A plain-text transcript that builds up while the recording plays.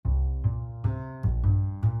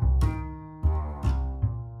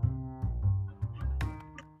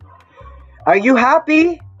Are you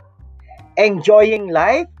happy? Enjoying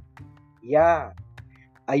life? Yeah.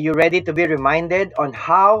 Are you ready to be reminded on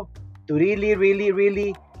how to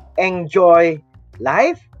really enjoy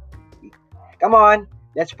life? Come on,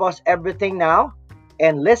 let's pause everything now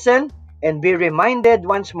and listen and be reminded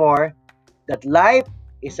once more that life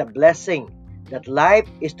is a blessing, that life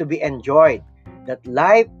is to be enjoyed, that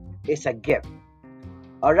life is a gift.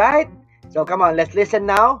 All right? So come on, let's listen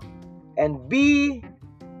now and be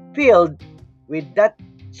filled with that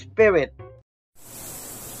spirit.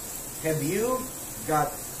 Have you got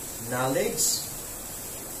knowledge?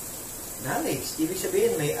 Knowledge, ibig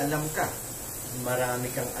sabihin may alam ka. Marami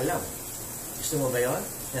kang alam. Gusto mo ba yun?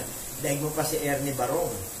 Daig mo pa si Ernie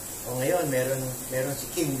Barong. O ngayon, meron si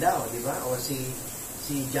Kim daw, di ba? O si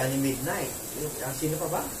Johnny Midnight. Sino pa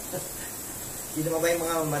ba? Sino pa ba yung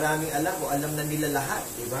mga maraming alam o alam na nila lahat,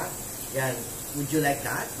 di ba? Yan. Would you like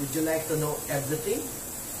that? Would you like to know everything?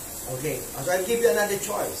 Okay. So I'll give you another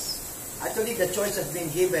choice. Actually, the choice has been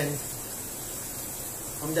given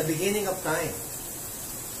from the beginning of time.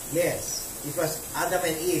 Yes. It was Adam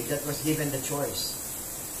and Eve that was given the choice.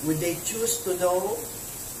 Would they choose to know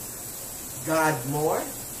God more?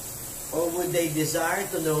 Or would they desire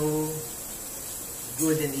to know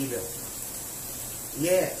good and evil?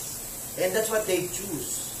 Yes. And that's what they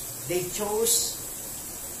choose. They chose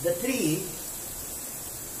the tree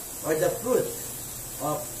or the fruit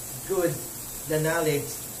of good, the knowledge,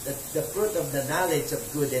 the fruit of the knowledge of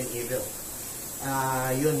good and evil.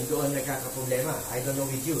 Yun, doon nagkakaproblema. I don't know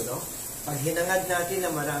with you, no? Pag hinangad natin na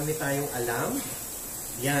marami tayong alam,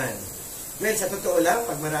 yan. Well, sa totoo lang,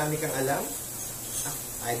 pag marami kang alam,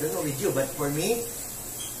 I don't know with you, but for me,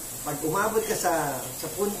 pag umabot ka sa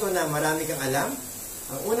punto na marami kang alam,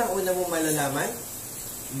 ang unang-una mo malalaman,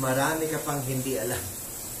 marami ka pang hindi alam.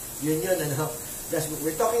 Yun, ano?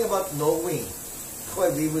 We're talking about knowing.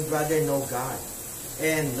 Ako, we would rather know God.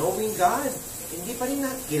 And knowing God, hindi pa rin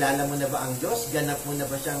kilala mo na ba ang Diyos? Ganap mo na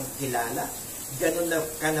ba siyang kilala? Ganon na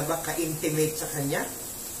ka na ba ka-intimate sa Kanya?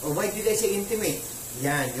 Or why did I say intimate?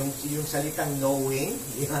 Yan, yung salitang knowing.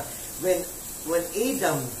 Yeah. When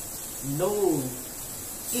Adam know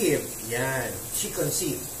Eve, yan, she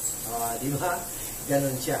conceived. Di ba?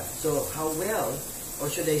 Ganon siya. So, how well, or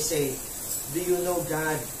should I say, do you know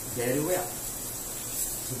God very well?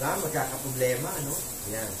 Diba? Magkakaproblema, ano?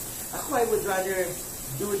 Yan. Ako, I would rather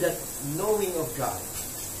do that knowing of God.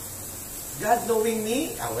 God knowing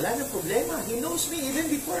me, wala nang problema. He knows me even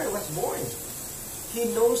before I was born.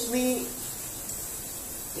 He knows me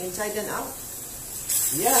inside and out.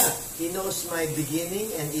 Yeah, He knows my beginning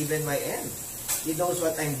and even my end. He knows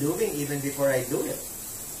what I'm doing even before I do it.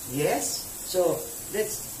 Yes? So,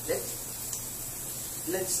 let's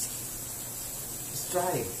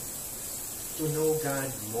strive to know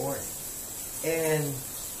God more. And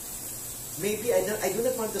maybe I do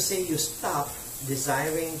not want to say you stop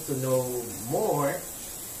desiring to know more,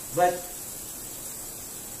 but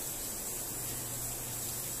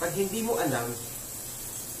pag hindi mo alam,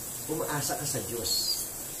 umaasa ka sa Diyos.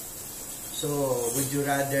 So, would you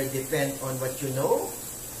rather depend on what you know,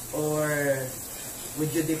 or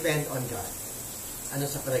would you depend on God? Ano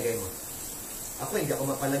sa palagay mo? Ako, hindi ako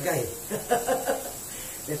mapalagay.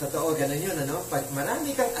 Totoo, ganun yun, ano? Pag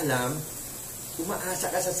marami kang alam, umaasa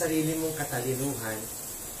ka sa sarili mong katalinuhan,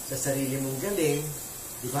 sa sarili mong galing,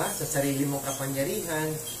 di ba? Sa sarili mong kapangyarihan,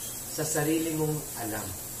 sa sarili mong alam.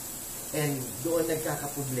 And doon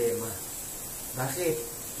nagkakaproblema. Bakit?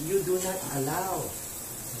 You do not allow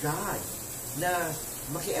God na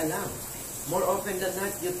makialam. More often than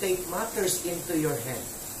not, you take matters into your hand.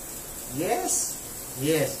 Yes?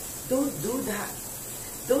 Yes. Don't do that.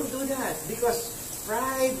 Don't do that. Because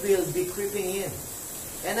pride will be creeping in.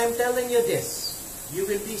 And I'm telling you this, you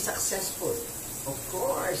will be successful. Of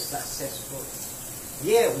course, successful.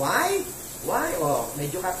 Yeah, why? Why? Oh,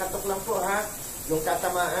 medyo kakatok lang po ha. Yung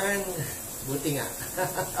tatamaan, buti nga.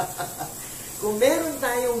 Kung meron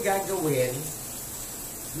tayong gagawin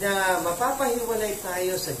na mapapahiwalay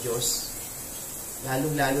tayo sa Diyos,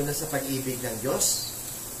 lalong-lalo na sa pag-ibig ng Diyos,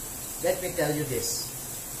 let me tell you this,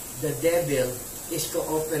 the devil is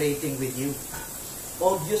cooperating with you.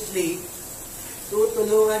 Obviously,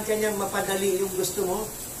 tutulungan ka niyang mapadali yung gusto mo.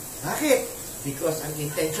 Bakit? Because ang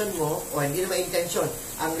intention mo, o hindi naman intention,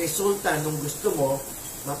 ang resulta ng gusto mo,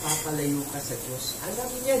 mapapalayo ka sa Diyos. Alam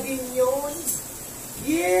niya din yun.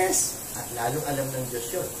 Yes! At lalong alam ng Diyos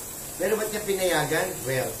yun. Pero ba't niya pinayagan?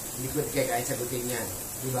 Well, hindi ko kaya sagutin yan.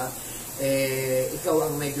 Diba? Ikaw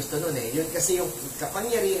ang may gusto nun eh. Yun kasi yung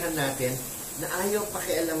kapangyarihan natin na ayaw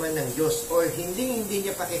pakialaman ng Diyos or hindi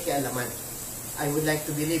niya pakikialaman. I would like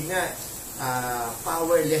to believe nga,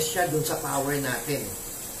 powerless siya dun sa power natin.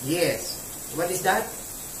 Yes. What is that?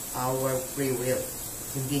 Our free will.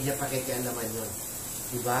 Hindi niya pakikialaman yun.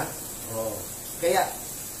 Diba? Oh. Kaya,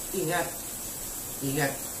 ingat.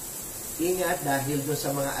 Ingat. Ingat dahil doon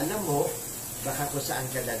sa mga alam mo, baka kung saan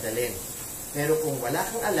ka dadalhin. Pero kung wala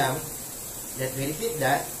kang alam, let me repeat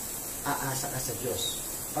that, aasa ka sa Diyos.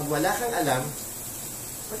 Pag wala kang alam,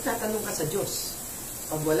 magtatanong ka sa Diyos.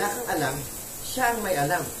 Pag wala kang alam, siya ang may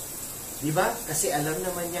alam. Diba? Kasi alam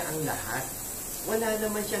naman niya ang lahat. Wala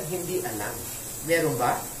naman siyang hindi alam. Meron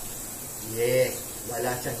ba? Yes.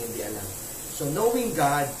 Wala siyang hindi alam. So, knowing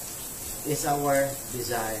God is our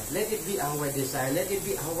desire. Let it be our desire. Let it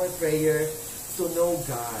be our prayer to know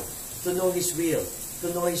God, to know His will,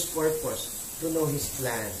 to know His purpose, to know His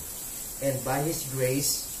plan. And by His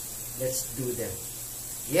grace, let's do them.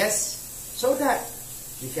 Yes, so that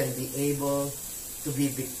we can be able to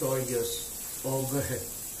be victorious over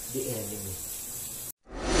the enemy.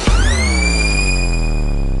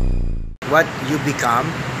 What you become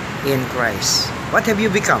in Christ. What have you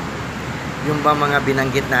become? Yung ba mga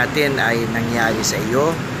binanggit natin ay nangyari sa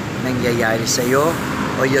iyo, nangyayari sa iyo,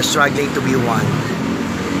 or you're struggling to be one?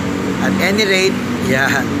 At any rate,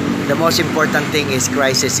 the most important thing is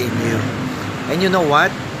Christ is in you. And you know what?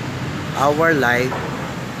 Our life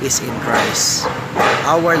is in Christ.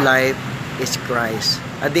 Our life is Christ.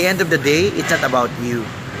 At the end of the day, it's not about you.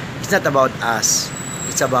 It's not about us.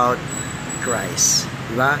 It's about Christ.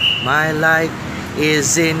 Diba? My life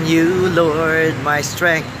is in you, Lord. My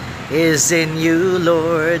strength is in you,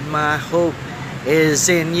 Lord. My hope is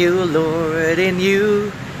in you, Lord. In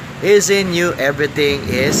you is in you. Everything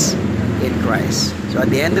is in Christ. So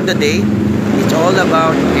at the end of the day, it's all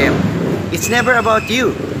about Him. It's never about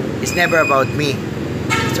you. It's never about me.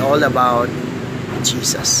 It's all about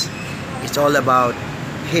Jesus. It's all about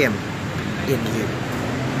Him in you.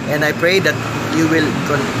 And I pray that you will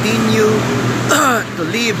continue to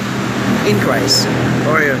live in Christ,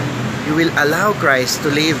 or you will allow Christ to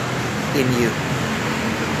live in you.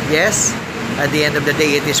 Yes, at the end of the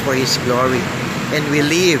day, it is for His glory, and we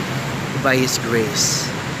live by His grace.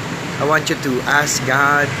 I want you to ask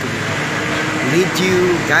God to lead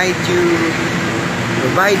you, guide you,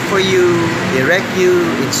 provide for you, direct you,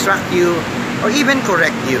 instruct you, or even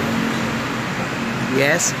correct you.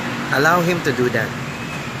 Yes, allow Him to do that.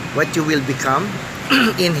 What you will become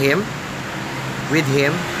in Him, with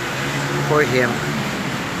Him, for Him,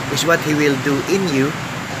 is what He will do in you,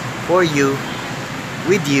 for you,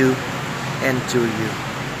 with you, and through you.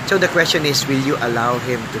 So the question is, will you allow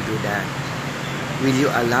Him to do that? Will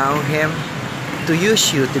you allow Him to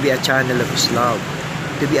use you to be a channel of His love,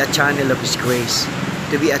 to be a channel of His grace,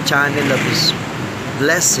 to be a channel of His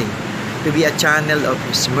blessing, to be a channel of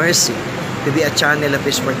His mercy, to be a channel of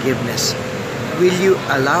His forgiveness? Will you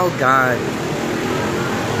allow God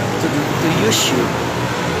to use you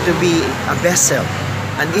to be a vessel,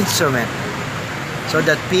 an instrument, so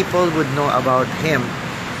that people would know about Him,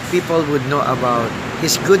 people would know about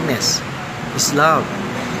His goodness, His love,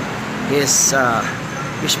 His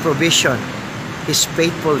provision, His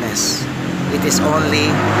faithfulness? It is only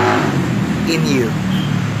in you.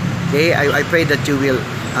 Okay, I pray that you will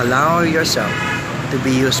allow yourself to be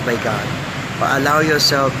used by God, or allow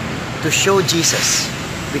yourself to show Jesus,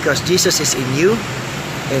 because Jesus is in you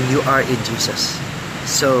and you are in Jesus.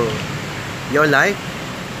 So your life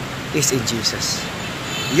is in Jesus.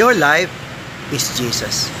 Your life is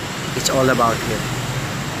Jesus. It's all about Him.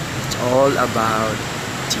 It's all about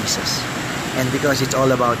Jesus. And because it's all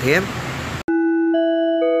about Him,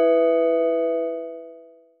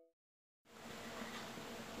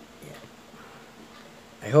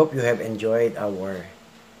 I hope you have enjoyed our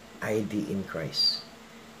ID in Christ.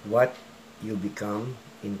 What you become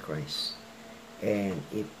in Christ. And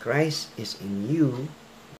if Christ is in you,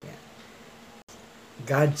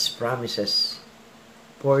 God's promises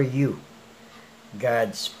for you,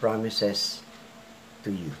 God's promises to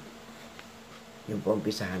you. Yung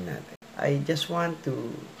umpisahan natin. I just want to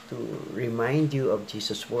remind you of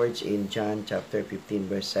Jesus' words in John chapter 15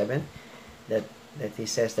 verse 7, that He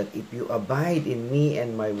says that if you abide in me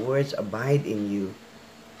and my words abide in you,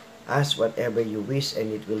 ask whatever you wish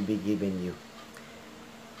and it will be given you.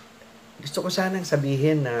 Gusto ko sanang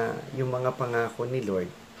sabihin na yung mga pangako ni Lord,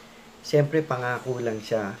 siyempre pangako lang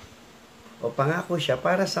siya, o pangako siya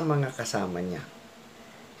para sa mga kasama niya.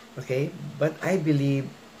 Okay? But I believe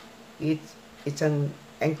it's an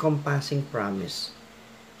encompassing promise,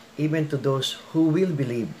 even to those who will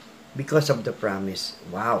believe because of the promise.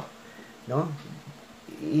 Wow! No?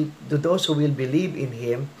 To those who will believe in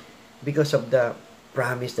Him because of the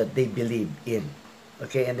promise that they believe in.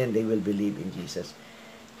 Okay? And then they will believe in Jesus.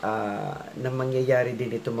 Na mangyayari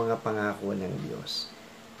din itong mga pangako ng Diyos.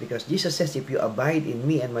 Because Jesus says, if you abide in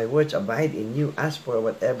me and my words abide in you, ask for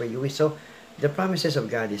whatever you wish. So, the promises of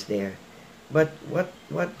God is there. But what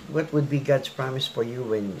would be God's promise for you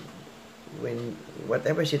when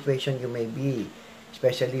whatever situation you may be,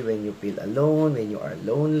 especially when you feel alone, when you are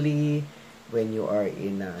lonely, when you are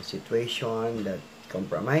in a situation that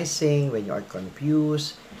compromising, when you are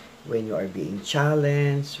confused, when you are being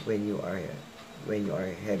challenged, when you are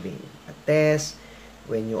having a test,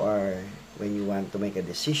 when you want to make a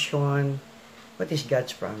decision, what is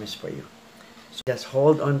God's promise for you? So just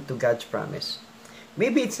hold on to God's promise.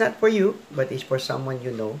 Maybe it's not for you, but it's for someone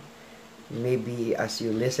you know. Maybe as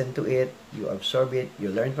you listen to it, you absorb it, you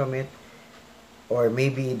learn from it, or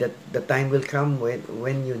maybe that the time will come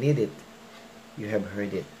when you need it. You have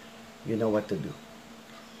heard it. You know what to do.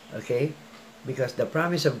 Okay? Because the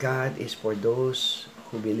promise of God is for those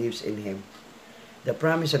who believes in Him. The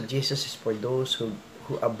promise of Jesus is for those who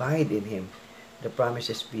abide in Him. The promise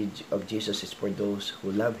of Jesus is for those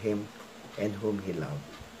who love Him and whom He loved.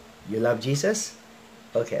 You love Jesus?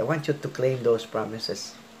 Okay, I want you to claim those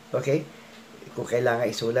promises. Okay? Kung kailangan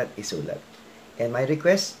isulat, isulat. And my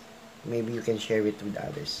request, maybe you can share it with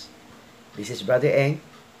others. This is Brother Eng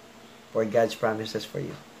for God's promises for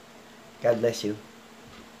you. God bless you.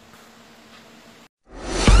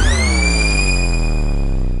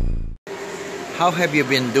 How have you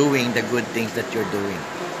been doing the good things that you're doing?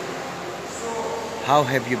 How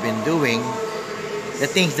have you been doing the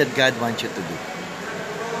things that God wants you to do?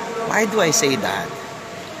 Why do I say that?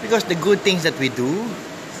 Because the good things that we do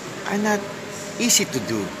are not easy to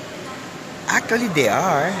do. Actually, they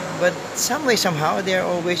are, but some way, somehow, they are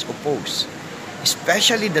always opposed.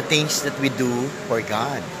 Especially the things that we do for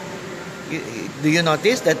God. Do you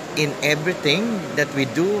notice that in everything that we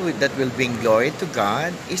do that will bring glory to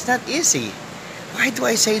God, it's not easy? Why do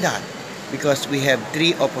I say that? Because we have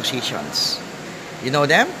three oppositions. You know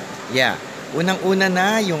them? Yeah. Unang-una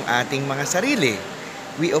na yung ating mga sarili.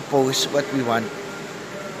 We oppose what we want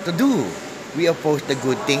to do. We oppose the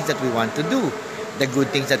good things that we want to do. The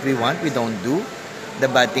good things that we want, we don't do.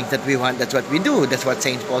 The bad things that we want, that's what we do. That's what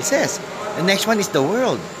Saint Paul says. The next one is the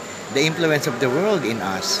world. The influence of the world in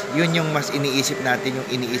us. Yun yung mas iniisip natin,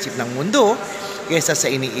 yung iniisip ng mundo kaysa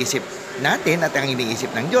sa iniisip natin at ang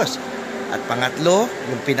iniisip ng Diyos. At pangatlo,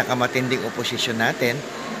 yung pinakamatinding opposition natin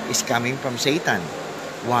is coming from Satan.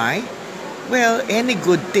 Why? Well, any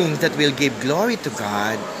good thing that will give glory to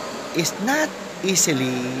God is not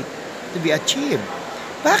easily to be achieved.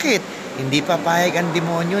 Bakit? Hindi papayag ang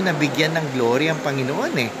demonyo na bigyan ng glory ang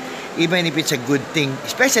Panginoon eh. Even if it's a good thing,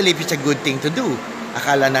 especially if it's a good thing to do.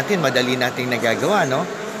 Akala natin, madali nating nagagawa, no?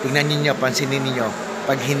 Tingnan niyo, pansinin niyo.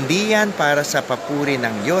 Pag hindi yan para sa papuri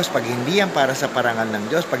ng Diyos, pag hindi yan para sa parangal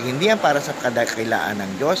ng Diyos, pag hindi yan para sa kadakilaan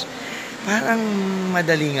ng Diyos, parang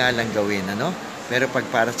madali nga lang gawin, ano? Pero pag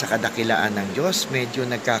para sa kadakilaan ng Diyos, medyo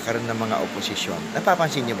nagkakaroon ng mga oposisyon.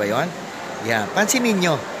 Napapansin niyo ba yon? Yeah, pansinin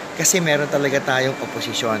niyo. Kasi meron talaga tayong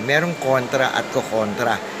oposisyon. Merong kontra at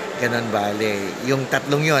kokontra. Ganon bale. Yung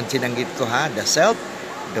tatlong yon sinanggit ko ha. The self,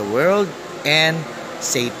 the world, and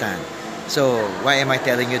Satan. So, why am I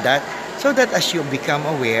telling you that? So that as you become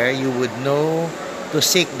aware, you would know to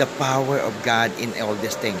seek the power of God in all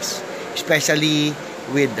these things. Especially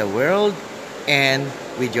with the world and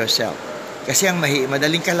with yourself. Kasi ang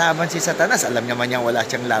madaling kalaban si Satanas, alam naman niya wala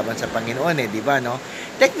siyang laban sa Panginoon eh, di ba no?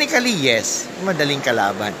 Technically, yes, madaling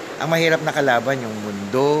kalaban. Ang mahirap na kalaban yung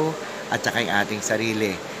mundo at saka yung ating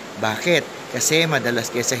sarili. Bakit? Kasi madalas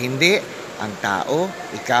kaysa hindi, ang tao,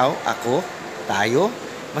 ikaw, ako, tayo,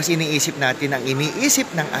 mas iniisip natin ang iniisip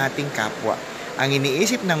ng ating kapwa, ang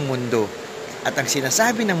iniisip ng mundo, at ang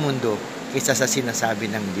sinasabi ng mundo kaysa sa sinasabi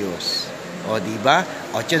ng Diyos. O, di ba?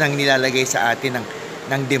 O, yun ang nilalagay sa atin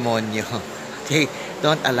ng demonyo. Okay?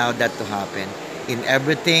 Don't allow that to happen. In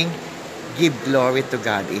everything, give glory to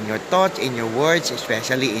God. In your thoughts, in your words,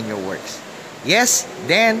 especially in your works. Yes,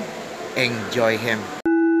 then, enjoy Him.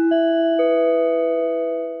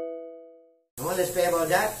 Well, let's pray about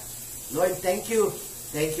that. Lord, thank you.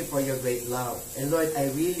 Thank you for your great love. And Lord,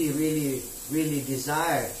 I really, really, really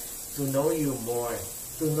desire to know you more,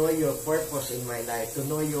 to know your purpose in my life, to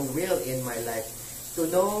know your will in my life,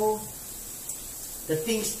 to know the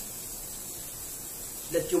things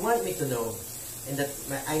that you want me to know, and that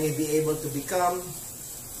I may be able to become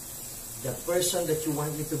the person that you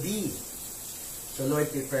want me to be. So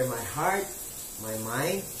Lord, prepare my heart, my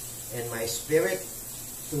mind, and my spirit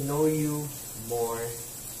to know you more,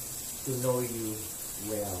 to know you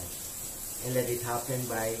well. And let it happen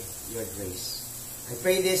by your grace. I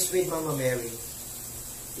pray this with Mama Mary.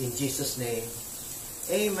 In Jesus' name.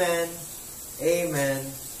 Amen. Amen.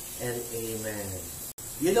 And amen.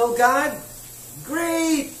 You know God?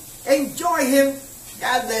 Great! enjoy him.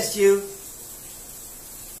 God bless you.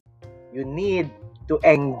 You need to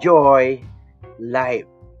enjoy life.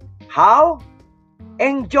 How?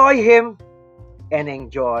 Enjoy him and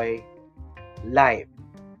enjoy life.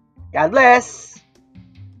 God bless.